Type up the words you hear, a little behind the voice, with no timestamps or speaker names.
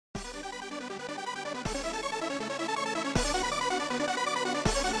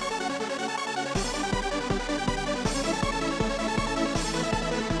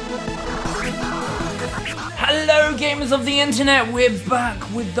gamers of the internet, we're back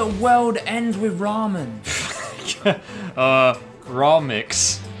with The World Ends with Ramen.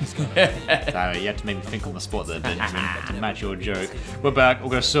 Ramix. Damn it, you had to make me think on the spot there, Benjamin, to match your joke. We're back,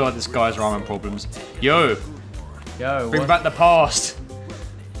 we're gonna sort out this guy's ramen problems. Yo, bring back the past.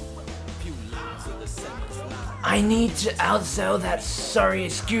 I need to outsell that sorry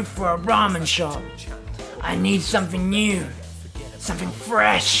excuse for a ramen shop. I need something new, something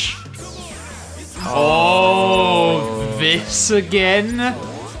fresh. Oh, this again? We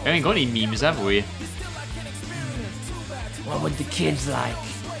haven't got any memes, have we? What would the kids like?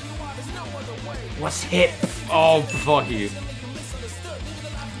 What's hip? Oh, fuck you.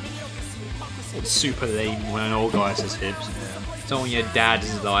 It's super lame when an old guy says hips. It's not when your dad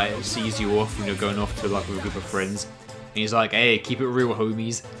is like, sees you off when you're going off to like a group of friends. And he's like, hey, keep it real,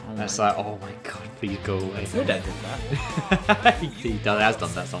 homies. And it's like, oh my god, please go away. Your dad did that. He has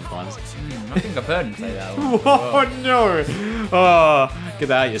done that sometimes. I think I've heard him say that. Oh no! Oh, get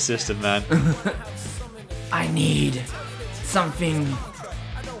that out of your system, man. I need something.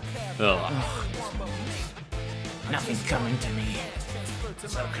 Ugh. Nothing coming to me.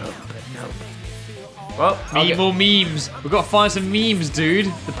 So close, but no. Well, More memes. We've got to find some memes, dude.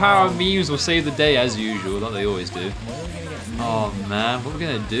 The power of memes will save the day as usual, like they always do. Oh man, what are we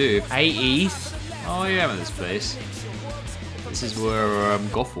gonna do? 80s. Oh yeah, I'm at this place. This is where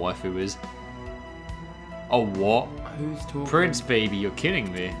Goth Waifu is. Oh what? Who's talking? Prince baby, you're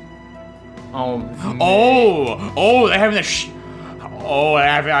kidding me. Oh. They're having a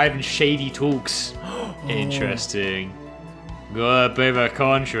they're having shady talks. Interesting. Got a bit of a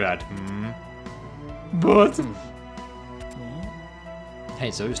contract. But hey,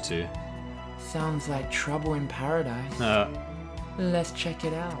 it's those two. Sounds like trouble in paradise. Let's check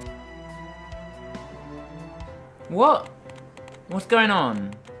it out. What? What's going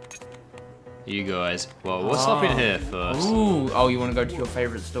on? You guys. Well, what's up in here first? Ooh. Oh, you want to go to your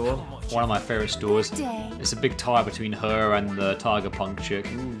favorite store? One of my favorite stores. It's a big tie between her and the Tiger Punk chick.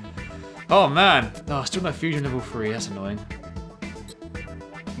 Ooh. Oh man. Oh, still no fusion level 3. That's annoying.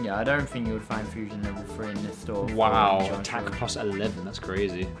 Yeah, I don't think you would find fusion level 3 in this store. Wow. Attack plus 11. That's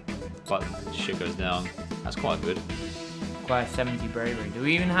crazy. But shit goes down. That's quite good. Quite 70 bravery. Do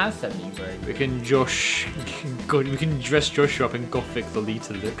we even have 70 bravery? We can we can dress Joshua up in gothic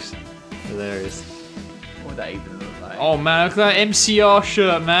Lolita looks. Hilarious. What would that even look like? Oh man, look at that MCR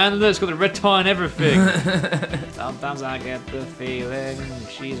shirt, man. Look, it's got the red tie and everything. Sometimes I get the feeling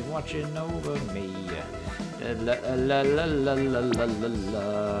she's watching over me. La la la la la la la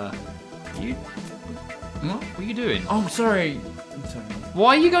la. What are you doing? Oh, sorry. I'm sorry.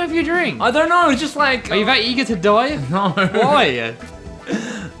 Why are you going for your drink? I don't know. It's just like. Are you that eager to die? No. Why?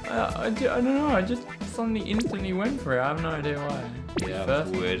 I don't know. I just suddenly instantly went for it. I have no idea why. Yeah,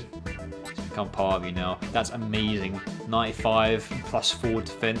 that's weird. It's become part of you now. That's amazing. 95 plus 4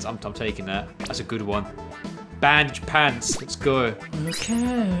 defense. I'm taking that. That's a good one. Bandage pants. Let's go.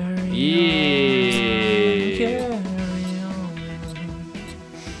 Yeah.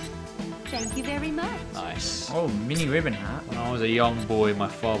 Thank you very much. Nice. Oh, mini ribbon hat. When I was a young boy, my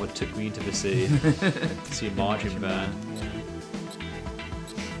father took me into the city to see a marching band.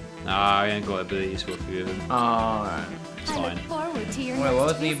 Nah, I ain't got abilities for a few of them. Oh, alright. It's I fine. look forward to your Wait, what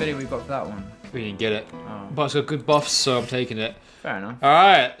was next the visit. ability we got for that one? We didn't get it. Oh. But it's got good buffs, so I'm taking it. Fair enough.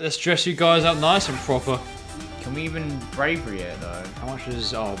 Alright, let's dress you guys up nice and proper. Can we even bravery it though? How much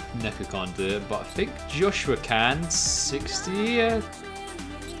is... Oh, Neko can't do it, but I think Joshua can. 60?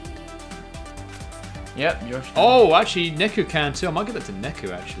 Yep, Josh. Oh, actually, Neko can too. I might give that to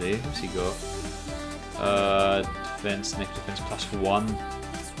Neko, actually. What's he got? Defense, Neko defense plus 1.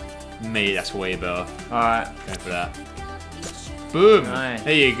 Me, that's way better. Alright. Going for that. Boom! Nice.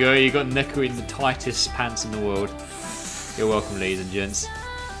 There you go. You got Neko in the tightest pants in the world. You're welcome, ladies and gents.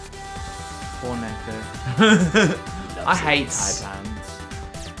 Poor Neko. I hate tight pants.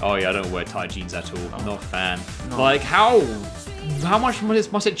 Oh yeah, I don't wear tight jeans at all. I'm not a fan. No. Like how much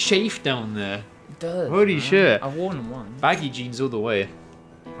must it chafe down there? It does. Holy man. shit. I've worn them once. Baggy jeans all the way.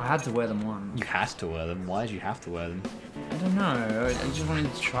 I had to wear them once. You had to wear them. Why did you have to wear them? I don't know. I just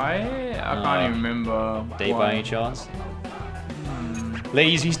wanted to try it. I can't even remember. Day why. by any chance?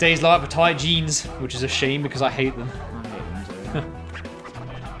 Ladies these days like the tight jeans, which is a shame because I hate them. I hate them too.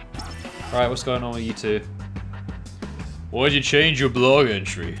 Alright, what's going on with you two? Why'd you change your blog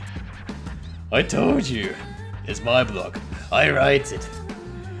entry? I told you. It's my blog. I write it.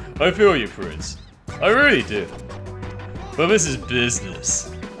 I feel you, Prince. I really do. But this is business.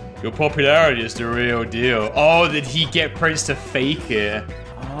 Your popularity is the real deal. Oh, did he get Prince to fake it?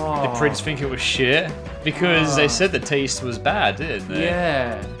 Oh. Did Prince think it was shit? Because they said the taste was bad, didn't they?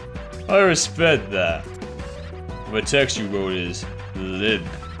 Yeah. I respect that. The text you wrote is lib.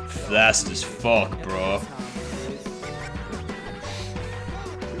 Fast as fuck, bro.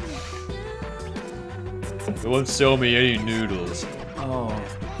 They won't sell me any noodles. Oh.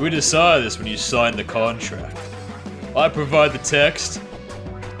 We decided this when you signed the contract. I provide the text.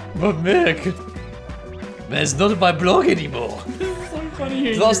 But Mick, man, it's not my blog anymore.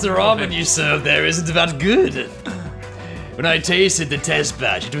 Plus the ramen you serve there isn't that good. When I tasted the test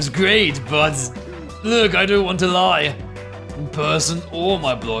batch, it was great, but look, I don't want to lie. In person or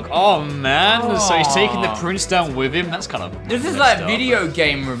my blog. Oh man, so he's taking the prints down with him? That's kind of This is messed like up. video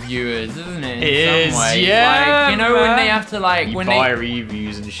game reviewers, isn't it? It in is, some ways. yeah, Like, you know when they have to like You when buy they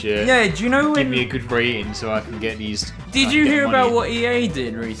reviews and shit. Yeah, do you know Give when me a good rating so I can get these. Did you get hear money. about what EA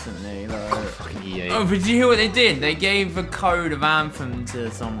did recently? Like, Fucking EA. oh, but did you hear what they did? They gave a code of Anthem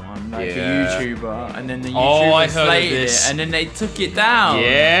to someone, like Yeah. a YouTuber, and then the Oh, I YouTuber heard of slated this. it, and then they took it down.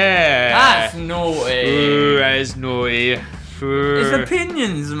 Yeah. That's naughty. Ooh, that is naughty. It's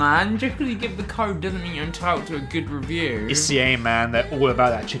opinions, man. Just because you give the code doesn't mean you're entitled to a good review. It's EA, man. They're all about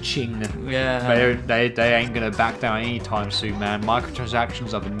that cha-ching. Yeah. They ain't gonna back down anytime soon, man.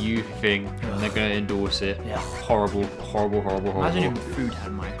 Microtransactions are the new thing, and they're gonna endorse it. Yeah. Horrible, horrible, horrible, horrible. Imagine if food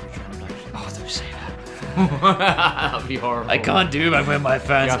had microtransactions. Oh, don't say that. That'd be horrible. I can't do that when my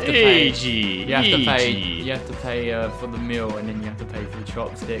fans. You have to pay. EG, You have to pay. EG. You have to pay for the meal, and then you have to pay for the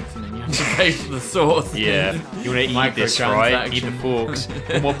chopsticks, and then you have to pay for the sauce. Yeah, you wanna eat this, right? Eat the forks.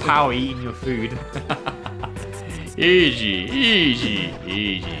 More power eating your food. Easy, easy,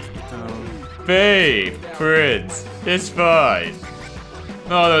 easy. Babe, Prince, it's fine.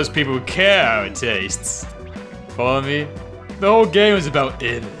 None of those people care how it tastes. Follow me? The whole game is about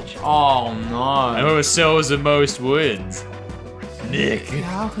image. Oh And no. whoever sells the most wins. Nick.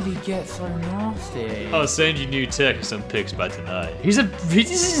 How could he get so nasty? I'll send you new text and some pics by tonight.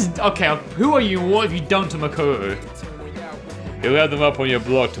 Okay, who are you? What have you done to Makoto? You'll have them up on your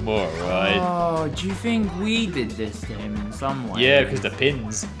blog tomorrow, right? Oh, do you think we did this to him in some way? Yeah, because the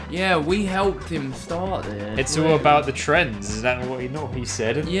pins. Yeah, we helped him start this. It's all about the trends. Is that what he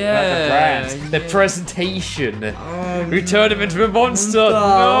said? Yeah, About the brands. The yeah. presentation. We turned him into a monster. What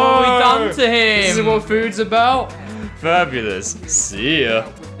No! have we done to him? This is what food's about? Fabulous. See ya.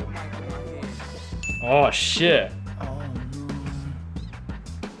 Oh, shit.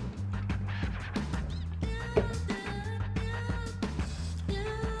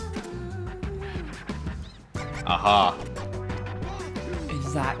 Aha.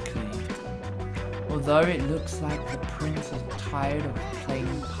 Exactly. Although it looks like the prince is tired of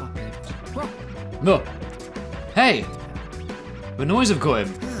playing puppet. Look. Hey. The noise have got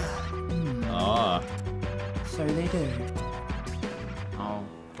him. Ah. So they do. Oh.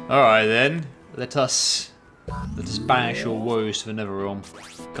 Alright then. Let us banish your woes to the nether realm.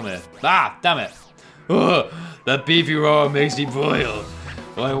 Come here. Ah, damn it. Ugh, that beefy ramen makes me boil.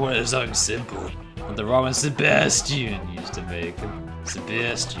 I wanted something simple. And the ramen Sebastian used to make.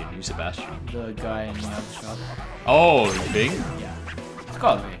 Sebastian, who's Sebastian? The guy in the other shop. Oh, you think? Yeah. It's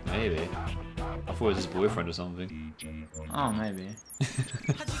gotta be. Maybe. I thought it was his boyfriend or something. Oh, maybe.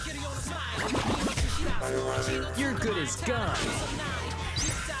 You're good as gone.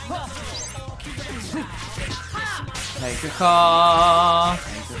 Take a car.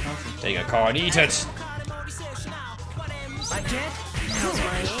 Take a car and eat it. I get. How's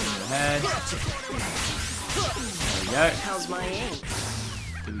my aim? Head. There we go. How's my aim?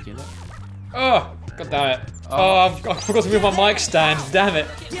 Did we get it? Oh, god damn it. Oh, I forgot to move my mic stand. Damn it.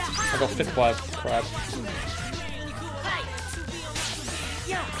 I got fit by a crab.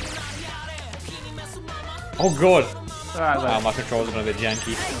 Oh god. Alright, Wow, my controls are a bit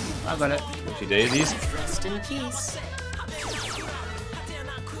janky. I got it. Oopsie daisies. Rest in peace.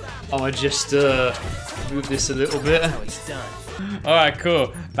 I'm gonna just move this a little bit. Oh, it's done. Alright,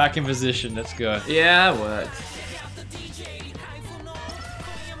 cool. Back in position, let's go. Yeah, it worked.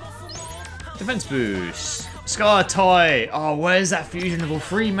 Defense boost. Scar toy. Oh, where's that fusion level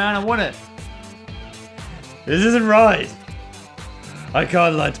 3, man? I want it. This isn't right. I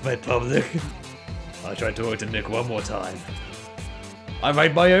can't lie to my public. I'll try to talk to Nick one more time. I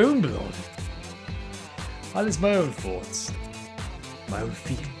write my own blog. I list my own thoughts. My own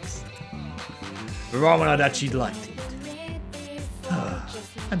feelings. The ramen I'd actually like to eat.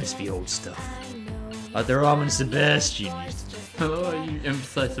 I miss the old stuff. Like the ramen Sebastian used to. Oh, you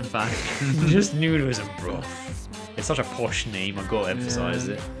emphasize Sebastian. Just noodles and broth. It's such a posh name, I've got to emphasize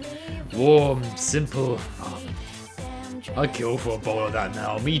it. Warm, simple. I'd kill for a bowl of that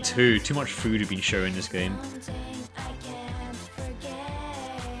now. Me too. Too much food has been shown in this game.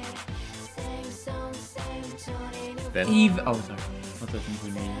 Ben? Eve. Oh, sorry. I thought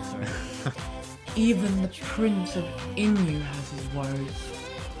we needed. Sorry. Even the Prince of Inu has his worries.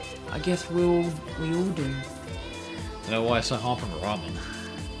 I guess we all do. You know why it's so hard from ramen?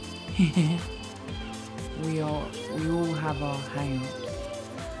 we all have our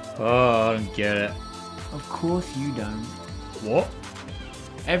hang-ups. Oh, I don't get it. Of course you don't. What?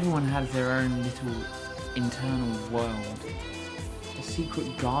 Everyone has their own little internal world. A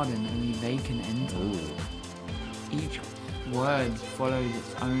secret garden only they can enter. Ooh. Each word follows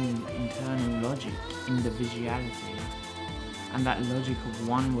its own internal logic, individuality. And that logic of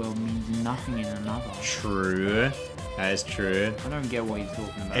one world means nothing in another. True. That is true. I don't get what you're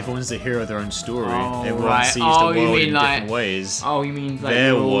talking about. Everyone's the hero of their own story. Oh, Everyone right. sees Oh, the you world mean in like- different ways. Oh, you mean like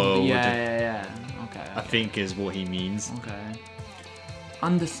Their we're all- world. Yeah. Okay. I think is what he means. Okay.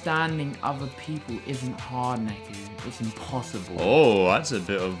 Understanding other people isn't hard, Neku. It's impossible. Oh, that's a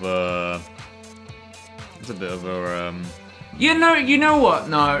bit of a... You know what?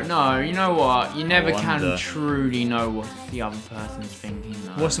 No, you know what? You never can wonder. truly know what the other person's thinking,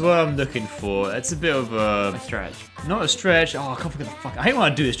 though. What's the word I'm looking for? It's a bit of a a... stretch? Not a stretch. Oh, I can't forget the fuck. I hate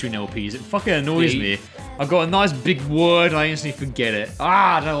when I do this during LPs. It fucking annoys Deep. me. I've got a nice big word and I instantly forget it.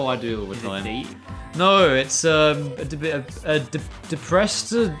 I don't know what I do all the Is time. it deep? No, it's a bit of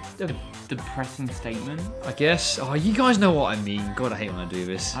depressed. Depressing statement? I guess. Oh, you guys know what I mean. God, I hate when I do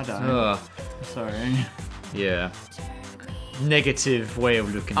this. I don't. Ugh. Sorry. Yeah. Negative way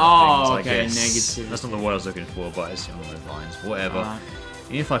of looking at Oh, things, okay, I guess. negative. That's not the word I was looking for, but it's along those lines. Whatever. Alright.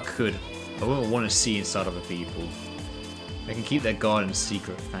 Even if I could, I wouldn't want to see inside other people. They can keep their garden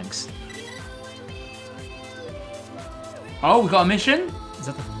secret, thanks. Oh, we got a mission? Is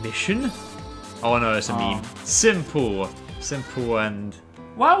that the mission? Oh no, it's a meme. Simple. Simple and...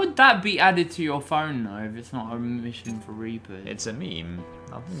 Why would that be added to your phone, though, if it's not a mission for Reaper? It's a meme.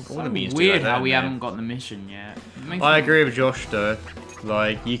 I think all so the memes do weird that, how don't we they? haven't got the mission yet. It makes I me- agree with Josh though.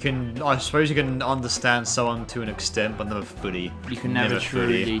 Like, you can, I suppose you can understand someone to an extent, but never fully. You can never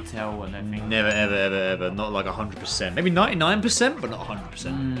fully. truly tell what they're thinking. Never, ever. Not like 100%. Maybe 99%, but not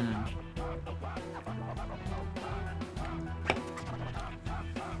 100%.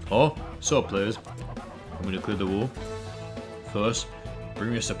 Oh, so players. I'm gonna clear the wall. First,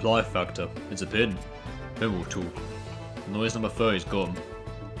 bring me a supply factor. It's a pin. Then we'll talk. Noise number 30 is gone.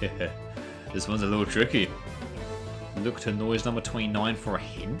 This one's a little tricky. Look to noise number 29 for a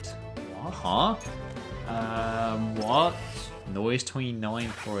hint. What? Huh? What? Noise 29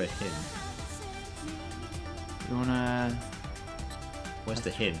 for a hint. You wanna... Where's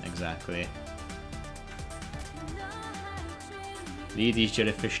the hint exactly? Leave these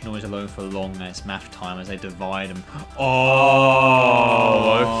jellyfish noise alone for long and it's math time as they divide them.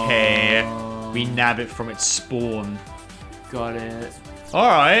 Oh, okay. We nab it from its spawn. Got it.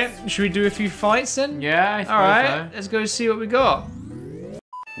 Alright, should we do a few fights then? Yeah, I suppose Alright, let's go see what we got.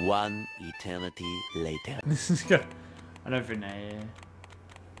 One eternity later. I don't think they...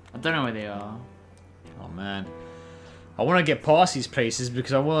 I don't know where they are. Oh man. I want to get past these places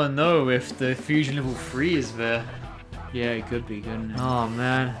because I want to know if the fusion level 3 is there. Yeah, it could be, couldn't it? Oh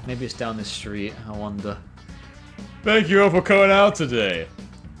man, maybe it's down this street, I wonder. Thank you all for coming out today.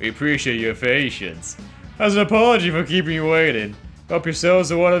 We appreciate your patience. As an apology for keeping you waiting, help yourselves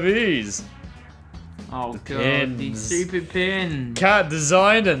to one of these. Oh god, pins. these stupid pins. Cat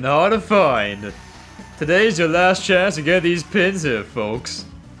designed and hard to find. Today's your last chance to get these pins here, folks.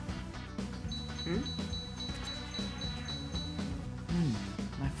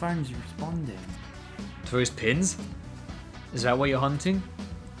 My phone's responding. To those pins? Is that what you're hunting?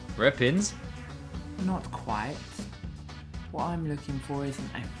 Rare pins? Not quite. What I'm looking for isn't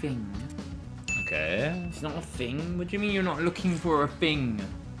a thing. Okay. It's not a thing? What do you mean you're not looking for a thing?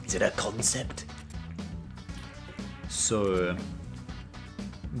 Is it a concept? So,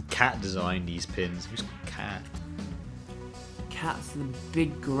 Cat designed these pins. Who's Cat? Cat's the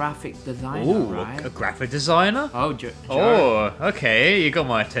big graphic designer, Oh, right? a graphic designer? Oh, Joe. Oh, okay, you got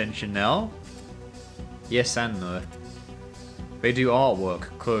my attention now. Yes and no. They do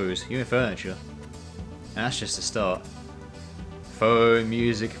artwork, clothes, even furniture. And that's just the start. Photo,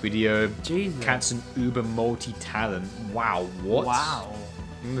 music, video. Jesus. Cat's an uber multi-talent. Wow, what? Wow.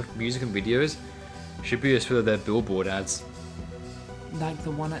 Music and videos? Should be as full of their billboard ads. Like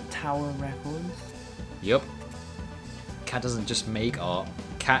the one at Tower Records? Yep. Cat doesn't just make art.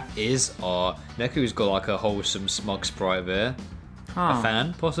 Cat is art. Neku's got like a wholesome smug sprite there. Huh. A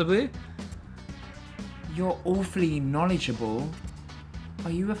fan, possibly? You're awfully knowledgeable.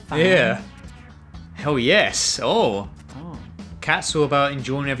 Are you a fan? Yeah. Hell yes. Oh. Oh. Cat's all about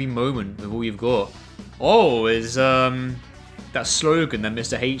enjoying every moment with all you've got. Oh, is that slogan that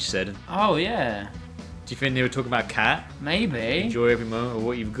Mr. H said. Oh, yeah. Do you think they were talking about Cat? Maybe. Enjoy every moment of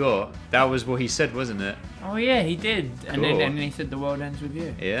what you've got. That was what he said, wasn't it? Oh yeah, he did. Cool. And then he said the world ends with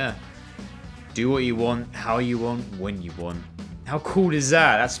you. Yeah. Do what you want, how you want, when you want. How cool is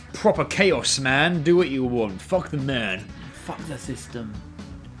that? That's proper chaos, man. Do what you want. Fuck the man. Fuck the system.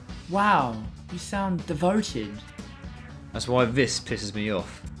 Wow, you sound devoted. That's why this pisses me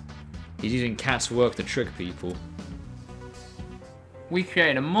off. He's using Cat's work to trick people. We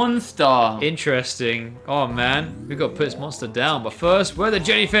created a monster. Interesting. Oh man, we gotta put this monster down. But first, where are the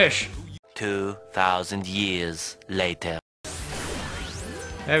jellyfish? 2,000 years later.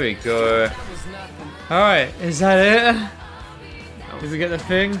 There we go. Alright, is that it? Did we get the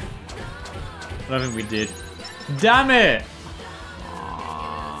thing? I don't think we did. Damn it!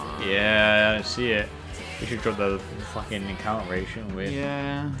 Yeah, I don't see it. We should drop the fucking encounter rate, shouldn't we?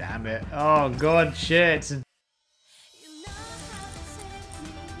 Yeah. Damn it. Oh god, shit.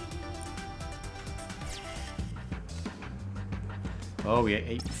 Oh, we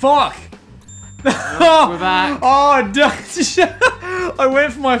ate. Fuck! We're back. Oh, I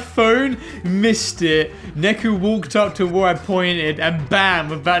went for my phone, missed it. Neku walked up to where I pointed, and bam,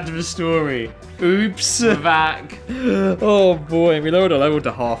 we're back to the story. Oops. We're back. Oh boy, we lowered our level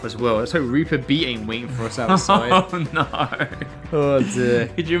to half as well. Let's hope Reaper B ain't waiting for us outside. Oh no. Oh dear.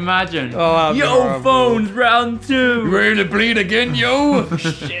 Could you imagine? Oh, that'd be Yo, horrible. phones, round 2. Ready to bleed again, yo?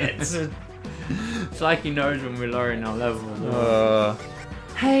 Shit. It's like he knows when we're lowering our level.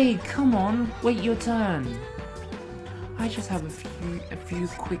 Hey, come on, wait your turn. I just have a few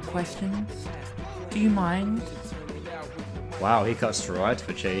quick questions. Do you mind? Wow, he cuts right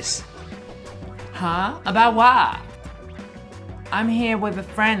for Chase. Huh? About what? I'm here with a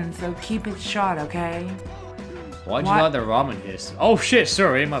friend, so keep it short, okay? Why'd you like the ramen here? Oh shit,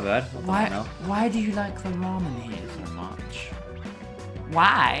 sorry, my bad. Why do you like the ramen here so much?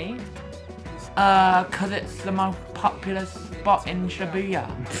 Why? 'Cause it's the most popular spot in Shibuya.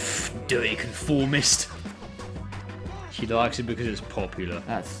 Dirty conformist. She likes it because it's popular.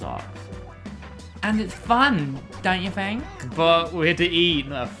 That sucks. And it's fun, don't you think? But we're here to eat,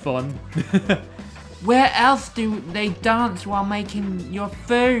 not have fun. Where else do they dance while making your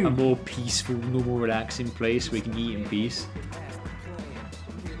food? A more peaceful, normal, relaxing place where we can eat in peace.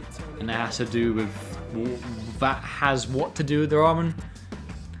 And that has to do with... That has what to do with the ramen?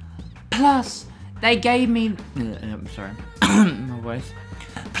 Plus, they gave me... I'm sorry. My voice.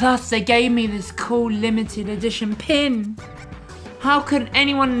 Plus, they gave me this cool limited edition pin. How could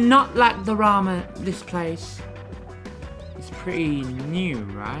anyone not like the ramen this place? It's pretty new,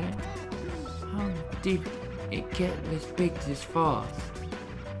 right? How did it get this big this fast?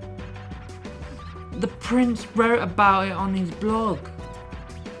 The prince wrote about it on his blog.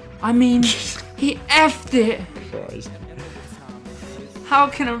 I mean, he effed it. Christ. How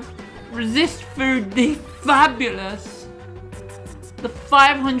can a resist food be fabulous? The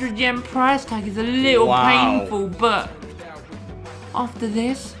 500 yen price tag is a little painful, but after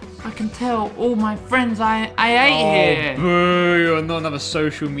this, I can tell all my friends I ate here. Boo, you're not another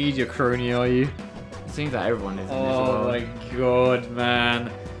social media crony, are you? It seems like everyone is in this Oh world. my god,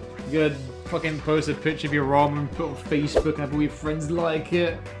 man. You gotta fucking post a picture of your ramen, put it on Facebook, and have all your friends like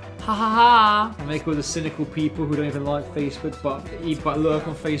it. Ha ha ha. And make all the cynical people who don't even like Facebook but lurk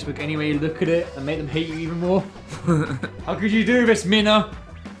on Facebook anyway look at it and make them hate you even more. How could you do this, Minna?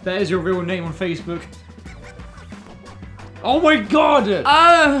 That is your real name on Facebook. Oh my god!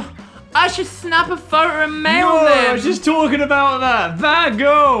 Oh, I should snap a photo and mail No, them. I was just talking about that. Bad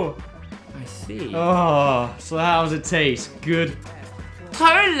go! I see. Oh, so how does it taste? Good.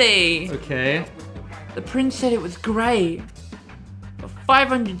 Totally. Okay. The prince said it was great. For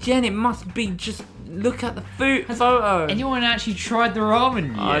 500 yen, it must be just look at the food photo. Anyone actually tried the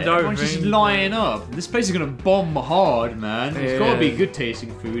ramen yet? I don't Everyone's just think lying up. This place is gonna bomb hard, man. It's gotta be Yeah. good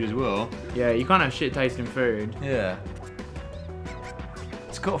tasting food as well. Yeah, you can't have shit tasting food. Yeah.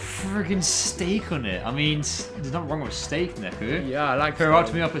 It's got a friggin' steak on it. I mean, there's nothing wrong with steak, Neku. Yeah, I like Fair out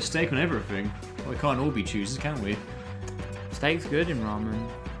to me up a steak on everything. We can't all be choosers, can we? Steak's good in ramen.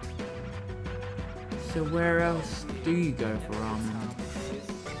 So where else do you go for ramen?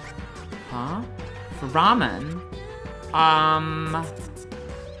 Huh? For ramen?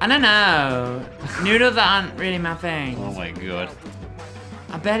 I don't know. Noodles aren't really my thing. Oh my god.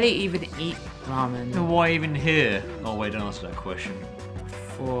 I barely even eat ramen Then why even here? Oh wait, don't answer that question.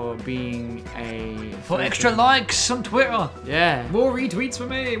 for being a... For extra likes on Twitter! Yeah. More retweets for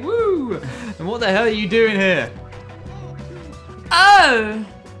me! Woo! And what the hell are you doing here? Oh!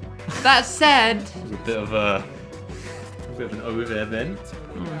 That said... There's a bit of an O there then.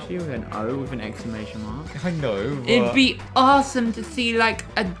 Oh, she with an O with an exclamation mark. I know. But... It'd be awesome to see like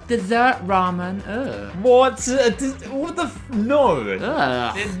a dessert ramen. Ugh. What? What the? No.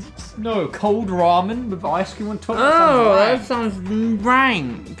 Ugh. No, cold ramen with ice cream on top. Oh, that sounds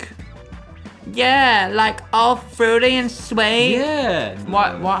rank. Yeah, like all fruity and sweet. Yeah.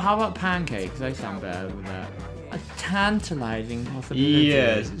 What? How about pancakes? They sound better with that. A tantalizing possibility.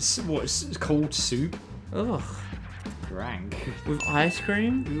 Yeah. It's cold soup? Ugh. Rank. With ice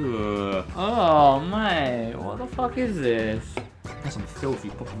cream? Ugh. Oh, mate. What the fuck is this? That's some filthy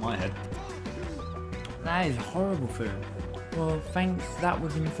pop on my head. That is horrible food. Well, thanks. That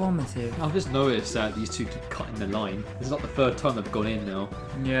was informative. I've just noticed that these two keep cutting the line. This is not the third time they've gone in now.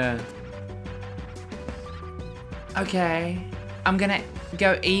 Yeah. Okay. I'm gonna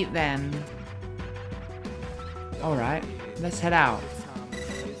go eat then. Alright. Let's head out.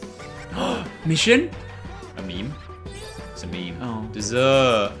 Mission? A meme? It's a meme. Oh.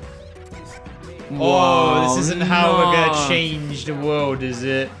 Dessert. Whoa, Oh, this isn't how we're no. gonna change the world, is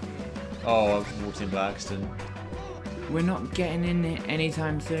it? Oh, I've walked in by accident. We're not getting in it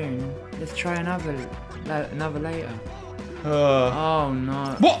anytime soon. Let's try another later. Oh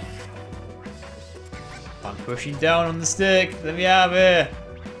no. What? I'm pushing down on the stick. Let me out of here.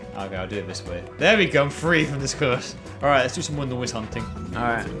 Okay, I'll do it this way. There we go. I'm free from this curse. Alright, let's do some more noise hunting.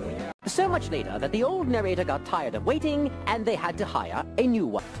 Alright. So much later that the old narrator got tired of waiting and they had to hire a new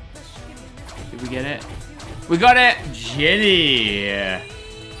one. Did we get it? We got it! Jelly.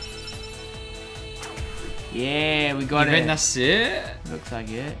 Yeah, we got You think it. that's it? Looks like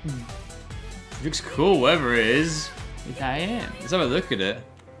it. Looks cool, whatever it is. Is that it? Let's have a look at it.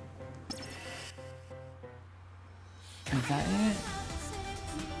 Is that it?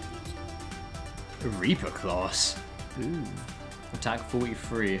 A Reaper class. Ooh. Attack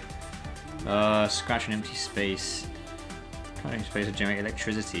 43. Scratch an empty space. Empty space to generate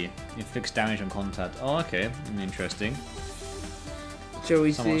electricity. Inflicts damage on contact. Oh, okay. Interesting. Shall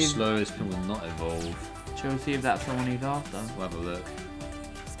we Somewhat see? slow, this pin will not evolve. Shall we see if that's the one he's after? We'll have a look.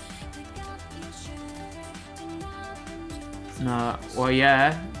 No. Well,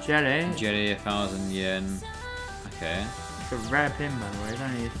 yeah. Jelly. Jelly, 1,000 yen. Okay. It's a rare pin, by the way. It's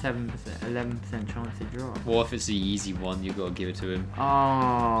only a 7%, 11% chance to draw. Well, if it's the easy one, you've got to give it to him.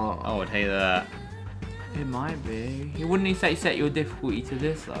 Oh. Oh, I'd hate that. It might be. He wouldn't he say set your difficulty to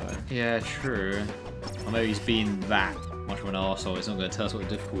this though? Yeah, true. Or maybe he's being that much of an arsehole. He's not going to tell us what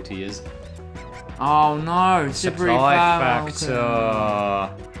the difficulty is. Oh no, Supply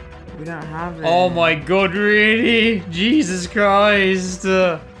factor. We don't have it. Oh my god, really? Jesus Christ.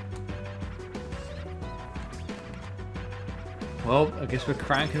 Well, I guess we're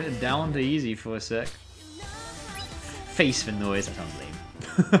cranking it down to easy for a sec. Face for noise. That sounds lame.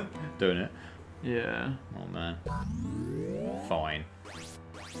 Doing it. Yeah. Oh man. Fine.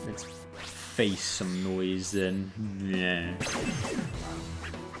 Let's face some noise then. Yeah.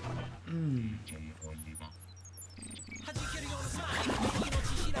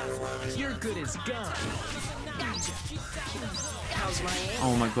 You're good as gone. How's my aim?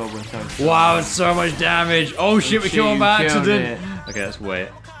 Oh my god, we're so. Wow, it's so much damage. Oh shit, we shit, killed him you by killed accident. Okay, let's wait.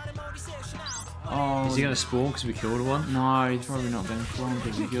 Oh. Is he gonna spawn because we killed one? No, he's probably not going to spawn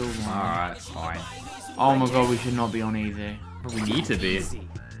because we killed one. Alright, fine. Oh my god, we should not be on easy. But we need to be.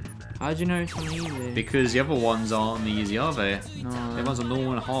 How do you know it's on easy? Because the other ones aren't easy, are they? The No. other ones are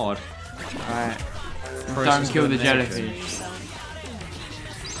normal and hard. Alright. Don't Process kill the elimination. jellyfish.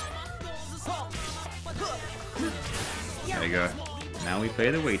 There you go. Now we play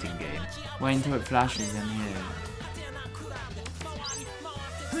the waiting game. Wait until it flashes in here.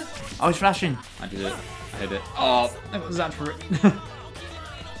 Oh, it's flashing. I did it. I hit it. Oh, that was that for it.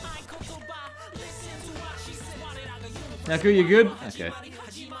 Yaku, you good? Okay.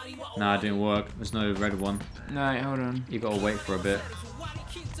 Nah, it didn't work. There's no red one. No, wait, hold on. You gotta wait for a bit.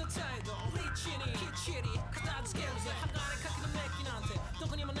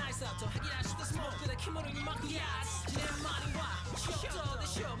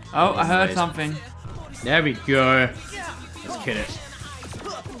 Oh, I heard Anyways. something. There we go. Let's kill it.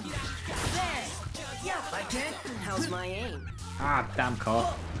 How's my aim? Ah, damn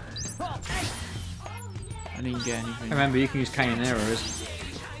car. I didn't get anything. Remember, you can use cane and arrows.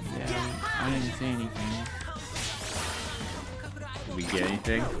 Yeah, I didn't see anything. Did we get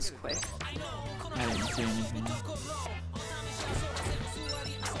anything? That was quick. I didn't see anything.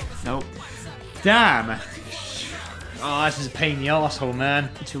 Nope. Damn! Oh, this is a pain in the arsehole, man.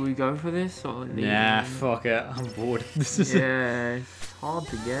 Should we go for this or leave? Nah, fuck it. I'm bored. This is Yeah, it's hard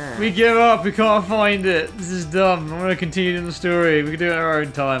to get. We give up. We can't find it. This is dumb. I'm gonna continue in the story. We can do it at our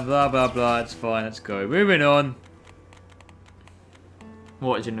own time. Blah blah blah. It's fine. Let's go. Moving on.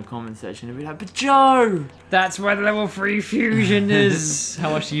 watch in the comment section and be like, but Joe! That's where the level 3 fusion is.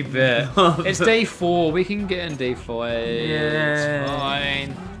 How much do you bet? It's day 4. We can get in day 5. Yeah. It's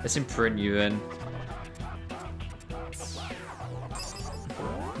fine. Let's imprint you in.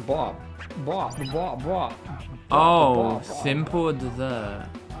 Bop. Bop. Bop. Bop. Oh, simple dessert.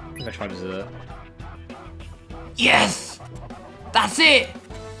 I think I tried dessert. Yes! That's it!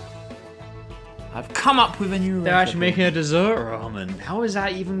 I've come up with a new They're recipe. actually making a dessert ramen. How is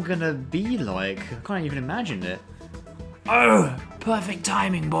that even gonna be like? I can't even imagine it. Oh, perfect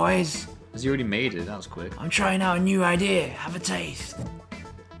timing, boys. Has he already made it? That was quick. I'm trying out a new idea. Have a taste.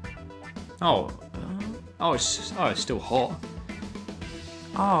 Oh. It's still hot.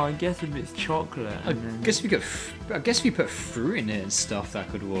 Oh, I guess if it's chocolate. I guess if you put fruit in it and stuff, that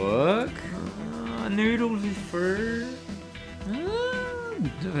could work. Noodles is fruit.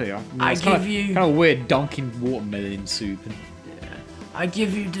 I give you. Kind of weird dunking watermelon soup. I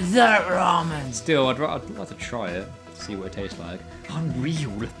give you dessert ramen. Still, I'd like to try it. See what it tastes like.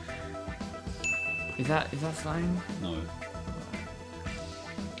 Unreal. Is that slime? No.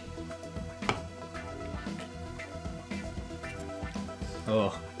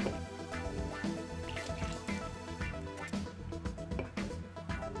 Oh.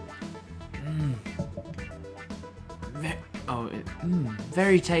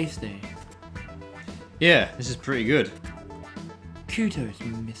 Very tasty. Yeah, this is pretty good. Kudos,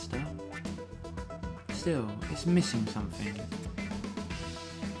 mister. Still, it's missing something.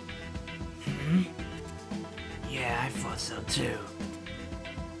 Yeah, I thought so too.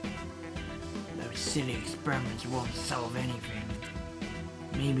 Those silly experiments won't solve anything.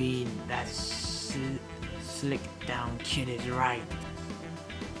 Maybe that slick down kid is right.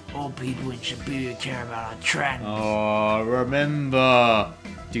 All people in Shibuya care about our trends. Oh, remember,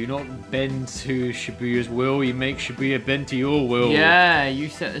 do not bend to Shibuya's will. You make Shibuya bend to your will. Yeah, you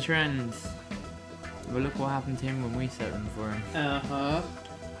set the trends. But look what happened to him when we set them for him. Uh-huh.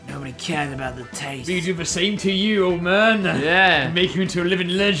 Nobody cares about the taste. We do the same to you, old man. Yeah. Make you into a living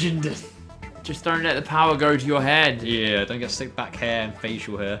legend. Just don't let the power go to your head. Yeah, don't get slick back hair and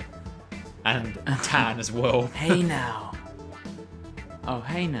facial hair. And tan as well. Hey now. Oh,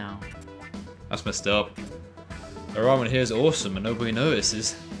 hey now. That's messed up. The ramen here is awesome and nobody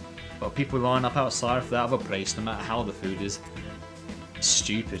notices. But people line up outside for that other place no matter how the food is. It's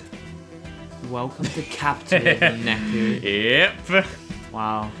stupid. Welcome to capitalism, Neku. Yep.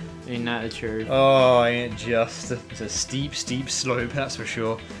 Wow, ain't that the truth? Oh, ain't just. It's a steep, steep slope, that's for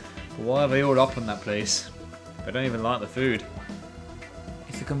sure. But why are they all up on that place? They don't even like the food.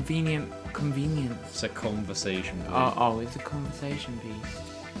 It's a convenience. It's a conversation. Oh, it's a conversation piece.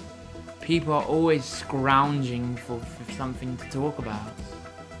 People are always scrounging for something to talk about.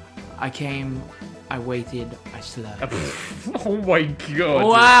 I came, I waited, I slept. Oh my god.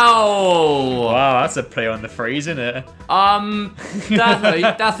 Wow! Wow, that's a play on the phrase, isn't it?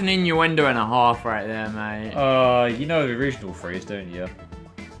 That's an innuendo and a half right there, mate. You know the original phrase, don't you?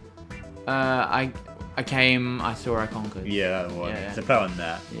 I came, I saw, I conquered. Yeah, that one. Yeah. It's a play on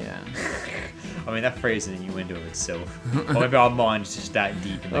that. Yeah. I mean, that phrase is an innuendo of itself. Or maybe our mind's just that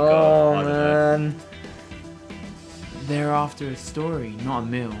deep in the gut. Oh, I don't know. man. They're after a story, not a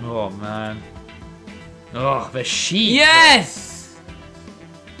meal. Oh, man. Oh, the sheep. Yes!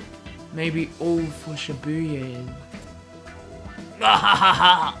 Maybe all for Shibuya.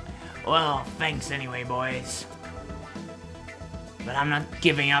 Well, thanks anyway, boys. But I'm not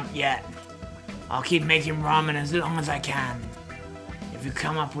giving up yet. I'll keep making ramen as long as I can. If you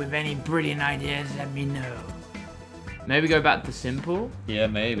come up with any brilliant ideas, let me know. Maybe go back to simple? Yeah,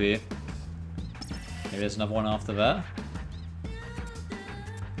 maybe. Maybe there's another one after that.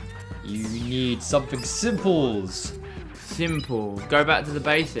 You need something simples. Simple. Go back to the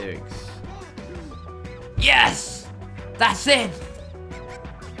basics. Yes! That's it!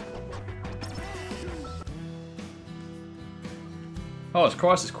 Oh, it's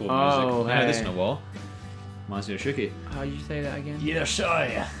Crisis Core music. Oh, I haven't heard this hey. in a while. Reminds me of Shuki. How did you say that again? Yes,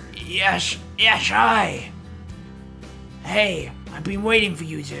 I. Yes, I. Hey, I've been waiting for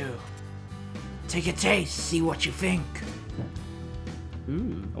you two. Take a taste, see what you think.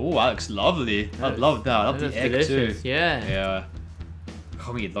 Ooh. Oh, that looks lovely. I love that. I love That's the egg delicious. too. Yeah. Yeah. I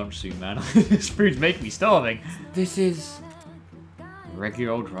can't eat lunch soon, man. This food's making me starving. This is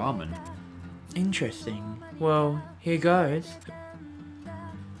Regular old ramen. interesting. Well, here goes.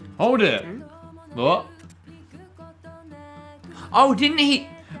 Hold it. What? Oh, didn't he?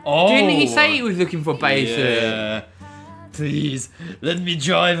 Oh. Didn't he say he was looking for basic? Yeah. Please, let me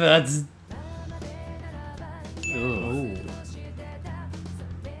try that. Oh.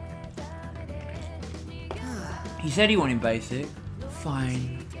 He said he wanted basic.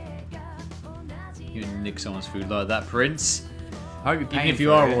 Fine. You nick someone's food like that, Prince. I hope you're paying Even if for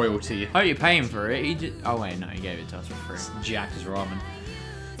you are it. royalty. I hope you're paying for it. He just... Oh wait, no, he gave it to us for free. Jack is ramen.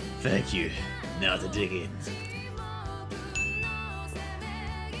 Thank you. Now to dig in.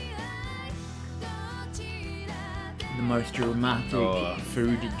 The most dramatic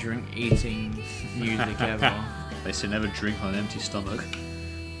food, drink, eating music ever. They say never drink on an empty stomach.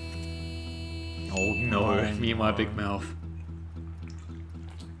 Oh no, me and my big mouth.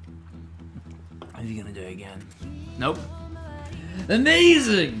 Is he gonna do it again? Nope.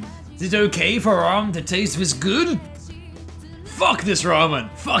 Amazing! Is it okay for ramen to taste this good? Fuck this ramen!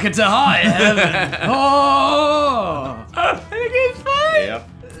 Fuck it to high heaven! Oh! Yeah.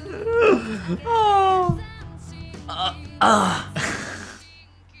 Oh.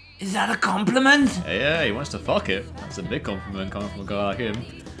 Is that a compliment? Yeah, he wants to fuck it. That's a big compliment coming from a guy like him.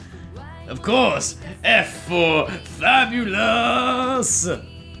 Of course! F for fabulous!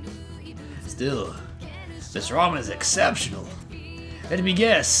 Still, this ramen is exceptional. Let me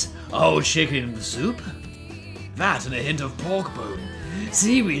guess, a whole chicken in the soup? That and a hint of pork bone,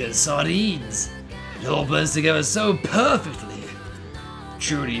 seaweed and sardines. It all blends together so perfectly.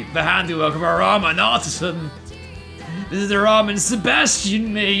 Truly, the handiwork of a ramen artisan. This is the ramen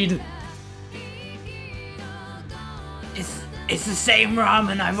Sebastian made. It's the same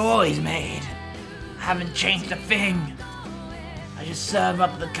ramen I've always made. I haven't changed a thing. I just serve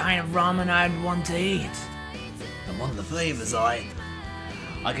up the kind of ramen I'd want to eat. Among the flavors, I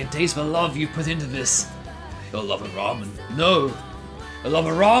can taste the love you put into this. Your love of ramen. No, the love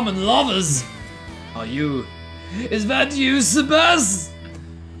of ramen lovers. Are you? Is that you, Sebastian?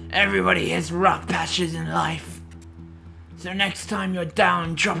 Everybody hits rock patches in life. So next time you're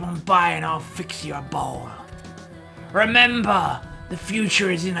down, drop on by and I'll fix you a bowl. Remember, the future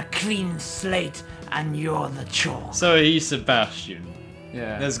is in a clean slate and you're the chalk. So he's Sebastian.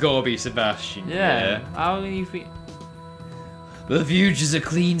 Yeah. There's gotta be Sebastian. Yeah. How do you feel? The future's a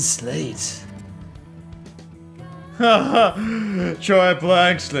clean slate. Try a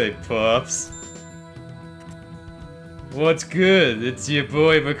blank slate, Pops. What's good? It's your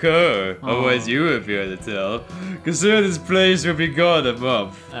boy Mako. Otherwise you would be able to tell. Consider this place will be gone a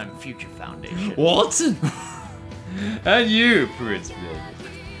month. Future Foundation. What? And you, Prince Bilbo.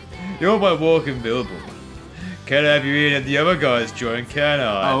 You're my walking billboard. Can't have you in and the other guys join, can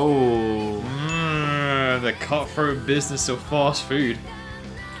I? Oh. The cutthroat business of fast food.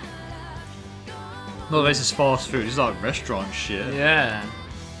 No, this is fast food. It's like restaurant shit. Yeah.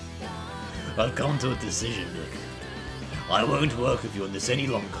 I've come to a decision, Nick. I won't work with you on this any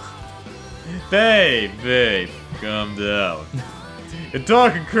longer. Babe, calm down. You're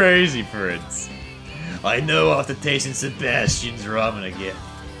talking crazy, Prince. I know after tasting Sebastian's ramen again.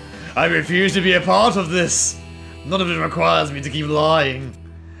 I refuse to be a part of this. None of it requires me to keep lying.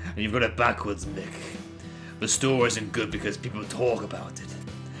 And you've got it backwards, Mick. The store isn't good because people talk about it.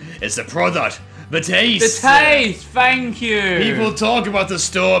 It's the product, the taste. The taste, thank you. People talk about the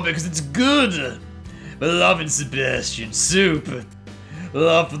store because it's good. But love in Sebastian soup.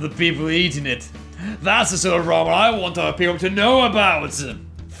 Love for the people eating it. That's the sort of ramen I want our people to know about.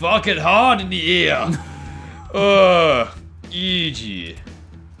 Fuck it hard in the ear. E.g.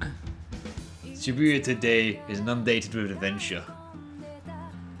 Shibuya today is inundated with adventure.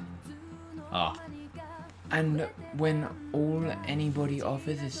 Ah. And when all anybody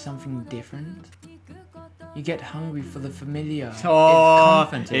offers is something different, you get hungry for the familiar. Oh,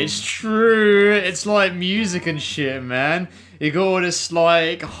 it's comforting. it's true. It's like music and shit, man. You got all this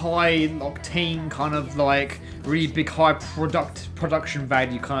like high octane kind of like really big high production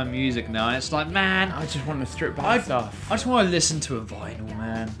value kind of music now. And it's like, man, I just want to strip back stuff. I just want to listen to a vinyl,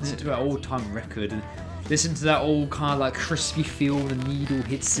 man. Listen to an old-time record and listen to that old kind of like crispy feel. The needle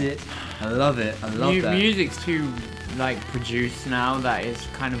hits it. I love it. I love that. Music's too like produced now that it's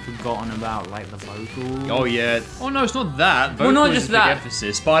kind of forgotten about like the vocals. Oh yeah. Oh no, it's not that. Well, not Vocals just is a big that.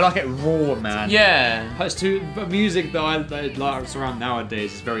 emphasis, but I like it raw, man. Yeah. That's too. But music that I like around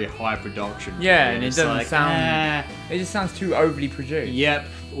nowadays is very high production. Yeah, and it It's doesn't like, sound. It just sounds too overly produced. Yep,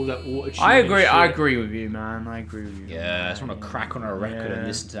 all that auto-tune. I agree. and I shit. agree with you, man. I agree with you. Yeah, I just want to crack on a record and Yeah.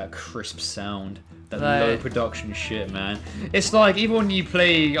 listen to that crisp sound. That Like- low production shit, man. It's like even when you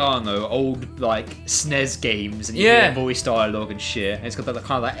play, I don't know, old like SNES games and you Yeah. hear voice dialogue and shit, and it's got that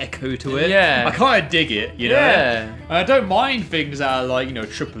kind of that echo to it. Yeah. I kind of dig it, you know. Yeah. And I don't mind things that are like, you know,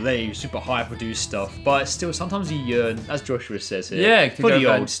 AAA, super high produced stuff, but still sometimes you yearn, as Joshua says here, Yeah, to for go the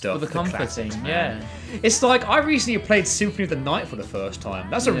back old stuff, for the comforting. classics, man. Yeah. It's like I recently played Symphony of the Night for the first time.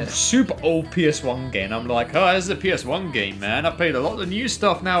 That's a Yeah. super old PS1 game. I'm like, oh, this is a PS1 game, man. I've played a lot of the new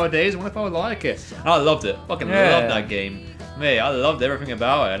stuff nowadays. I wonder if I would like it. And I loved it. Fucking Yeah. loved that game. Mate, I loved everything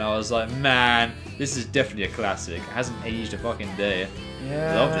about it, and I was like, man, this is definitely a classic. It hasn't aged a fucking day.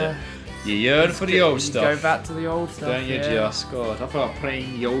 Yeah. Loved it. You yearn for the old stuff. Go back to the old stuff. Don't you yeah. just? God, I feel like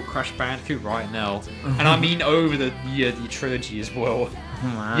playing the old Crash Bandicoot right now. And I mean over the trilogy as well.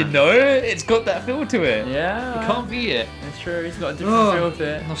 Man. You know, it's got that feel to it. Yeah. You can't beat it. It's true, it's got a different feel to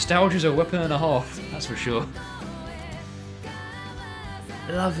it. Nostalgia's a weapon and a half, that's for sure.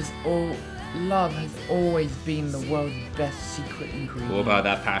 Love has always been the world's best secret ingredient. What about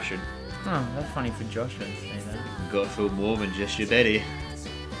that passion? Oh, that's funny for Joshua to say that. You gotta feel more than just your Betty.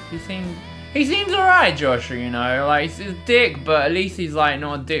 He seems alright, Joshua, you know, like, he's a dick, but at least he's like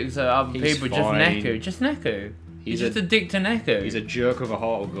not a dick to other people, fine. just Neku. He's just a a dick to Neku. He's a jerk with a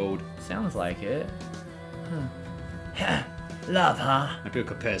heart of gold. Sounds like it. Love, huh? I feel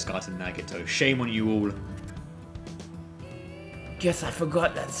compare this guy to Nagato. Shame on you all. Guess I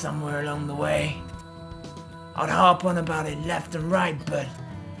forgot that somewhere along the way. I'd harp on about it left and right, but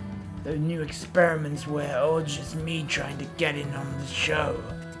those new experiments were all just me trying to get in on the show.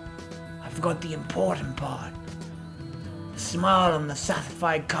 I forgot the important part. The smile on the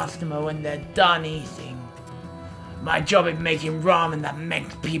satisfied customer when they're done eating. My job at making ramen that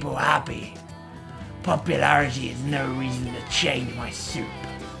makes people happy. Popularity is no reason to change my soup.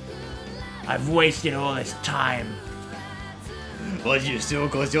 I've wasted all this time. But you still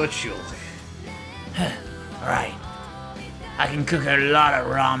got your children. Alright. I can cook a lot of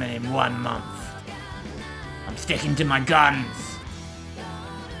ramen in 1 month. I'm sticking to my guns.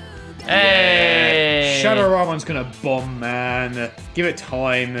 Hey! Shadow Ramen's gonna bomb, man. Give it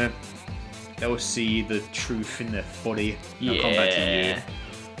time. They'll see the truth in their body. They'll come back to you.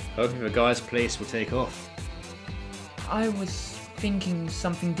 Hoping the guy's place will take off. I was thinking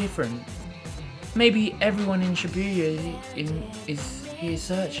something different. Maybe everyone in Shibuya is here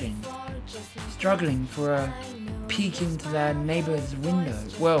searching, struggling for a peek into their neighbors'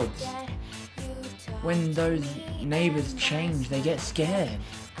 worlds. When those neighbors change, they get scared.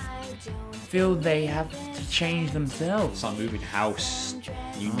 Feel they have to change themselves. Start moving house,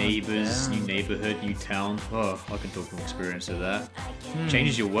 new neighbors, new neighborhood, new town. Oh, I can talk from experience of that.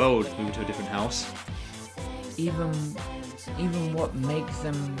 Changes your world, moving to a different house. Even what makes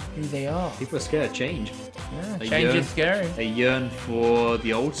them who they are. People are scared of change. Yeah, They change yearn- is scary. They yearn for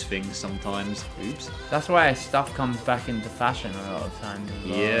the old things sometimes. Oops. That's why stuff comes back into fashion a lot of times as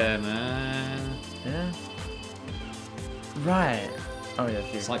well. Yeah, man. Yeah. Right. Oh yeah.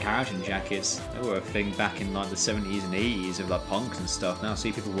 It's like Harrington jackets. They were a thing back in like the 70s and 80s of like punks and stuff. Now I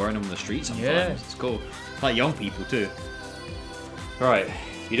see people wearing them on the street sometimes. Yeah. It's cool. Like young people too. Right.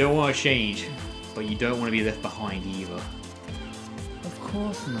 You don't want to change, but you don't want to be left behind either. Of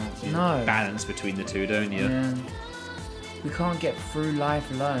course not. No. Balance between the two, don't you? Yeah. We can't get through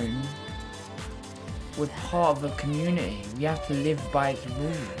life alone. We're part of a community. We have to live by its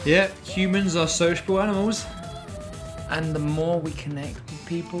rules. Yeah, humans are sociable animals. And the more we connect with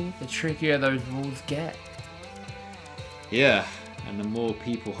people, the trickier those rules get. Yeah, and the more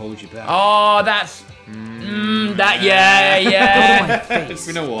people hold you back. Oh, that's... yeah. It's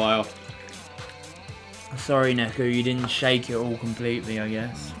been a while. Sorry, Neku, you didn't shake it all completely, I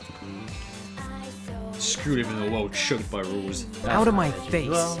guess. Screwed him in the world, choked by rules. Out of my face.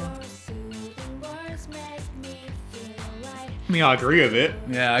 Well, I mean, I agree with it.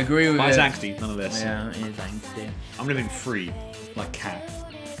 yeah, I agree with But it's it. angsty, nonetheless. Yeah, it is angsty. I'm living free, like Cat.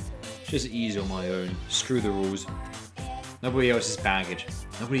 Just easy on my own. Screw the rules. Nobody else's baggage.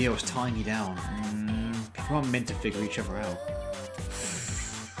 Nobody else tying me down. People aren't meant to figure each other out.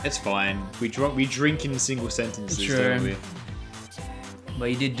 It's fine. We drink in single sentences, True. don't we?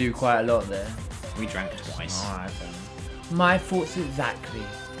 But you did do quite a lot there. We drank twice. Alright then. My thoughts exactly.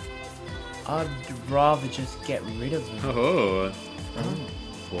 I'd rather just get rid of them. Oh.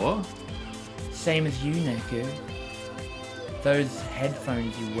 What? Same as you, Neku. Those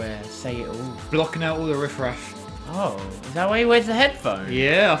headphones you wear say it all. Blocking out all the riffraff. Oh, is that why he wears the headphones?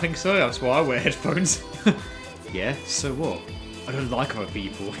 Yeah, I think so. That's why I wear headphones. Yeah, so what? I don't like other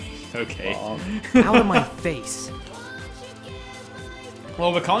people. Okay. Out of my face.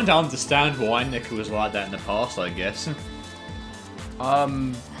 Well, we kind of understand why Nick was like that in the past, I guess.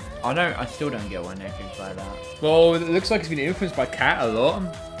 I still don't get why Neku's like that. Well, it looks like he's been influenced by Cat a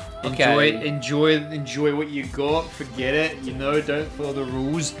lot. Okay. Enjoy what you got. Forget it. You know, don't follow the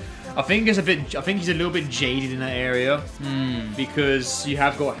rules. I think he's a little bit jaded in that area because you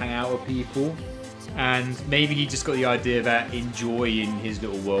have got to hang out with people, and maybe he just got the idea that enjoying his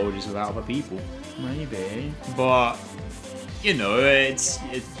little world is without other people. Maybe. But you know, it's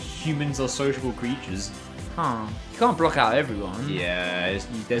humans are sociable creatures. Huh. You can't block out everyone. Yeah,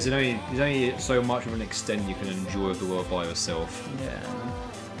 there's only so much of an extent you can enjoy of the world by yourself. Yeah.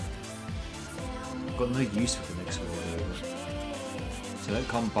 I've got no use for the next world over. So don't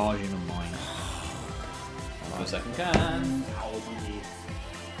come barging on mine. For a second can.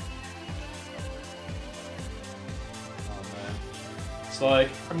 It's like,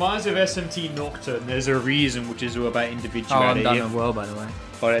 reminds me of SMT Nocturne. There's a reason, which is all about individuality. Oh, I'm done as well, by the way.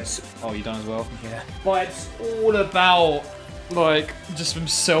 But it's, oh, you done as well? Yeah. But it's all about, like, just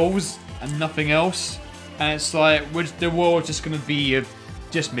themselves and nothing else. And it's like, the world's just gonna be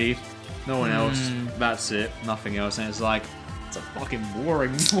just me, no one else. That's it, nothing else. And it's like, it's a fucking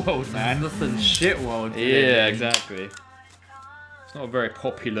boring world, man. Nothing shit world. Yeah, exactly. It's not a very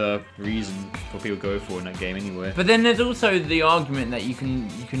popular reason for people to go for in that game anyway. But then there's also the argument that you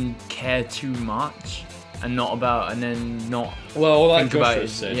can care too much and then not Well, like think about Joshua it.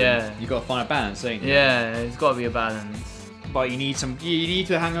 said, Yeah. you gotta find a balance, ain't you? Yeah, there's got to be a balance. But you need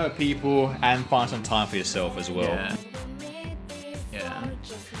to hang out with people and find some time for yourself as well. Yeah. Yeah.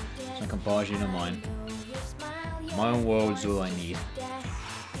 So I can barge in on mine. My own world's all I need.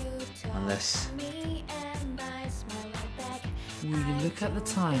 Unless... Will you look at the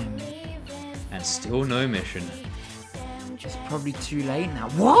time? And still no mission. It's probably too late now.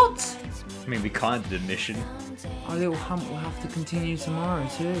 What? I mean, we can't do the mission. Our little hunt will have to continue tomorrow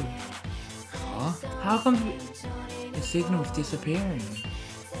too. Huh? How come the signal's disappearing?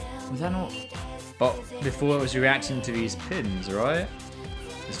 Was that not... But before it was reacting to these pins, right?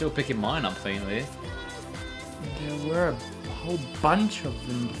 They're still picking mine up faintly. There were a whole bunch of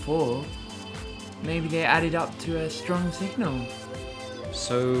them before. Maybe they added up to a strong signal.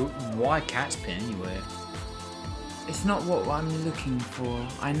 So why cat's pin anyway? It's not what I'm looking for.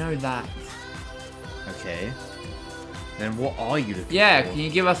 I know that. Okay. Then what are you looking Yeah, for? can you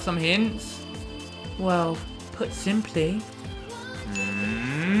give us some hints? Well, put simply.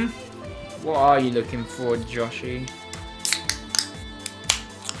 What are you looking for, Joshy?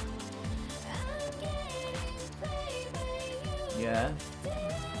 Yeah.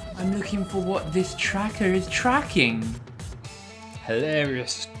 I'm looking for what this tracker is tracking.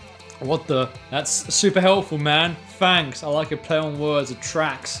 Hilarious. What the? That's super helpful, man. Thanks. I like your play on words. It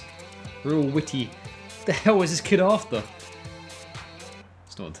tracks. Real witty. What the hell is this kid after?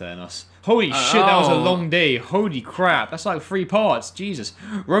 It's not telling us. Holy shit, that was a long day. Holy crap. That's like 3 parts. Jesus.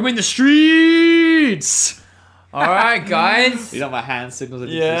 Roaming the streets! Alright, guys. You know my hand signals at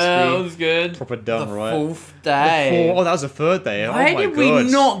the Yeah, that screen? was good. Proper dumb, The right? 4th day. Oh, that was the 3rd day. Why oh my did God.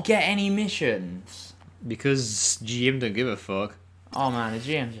 we not get any missions? Because GM don't give a fuck. Oh man, the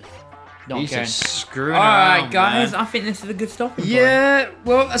GM just don't He's care. just screwing Alright, around, guys, man. I think this is a good stopping point. Yeah,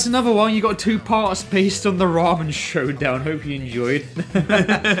 well, that's another one. You got 2 parts based on the Ramen Showdown. Hope you enjoyed.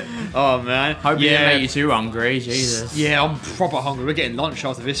 Oh, man. Hope you didn't make you too hungry, Jesus. Yeah, I'm proper hungry. We're getting lunch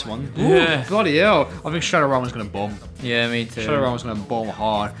after this one. Yeah. Ooh, bloody hell. I think Shadow Ramen's going to bomb. Yeah, me too. Shadow Ramen's going to bomb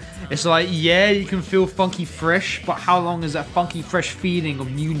hard. It's like, yeah, you can feel funky fresh, but how long is that funky fresh feeling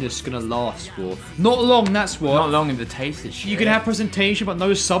of newness going to last for? Not long, that's what. Not long in the taste of shit. You can have presentation, but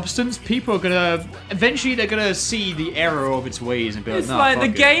no substance. People are gonna eventually they're gonna see the error of its ways and be like, It's nah, like the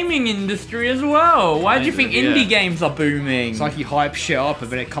fuck it. gaming industry as well. Why do you think Yeah. indie games are booming? It's like you hype shit up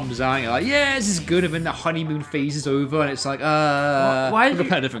and then it comes out and you're like, yeah, this is good, and then the honeymoon phase is over and it's like, Why we're do gonna you-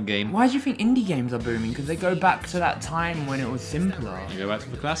 play a different game. Why do you think indie games are booming? Because they go back to that time when it was simpler. You go back to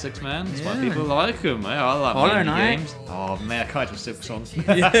the classics, man. That's why Yeah. people like them. I like Hollow indie Knight. games. Oh man, I can't just sip songs.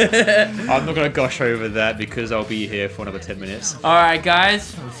 I'm not gonna gush over that because I'll be here for another 10 minutes. Alright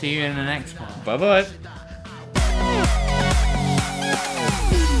guys, we'll see you in the next one. Bye bye.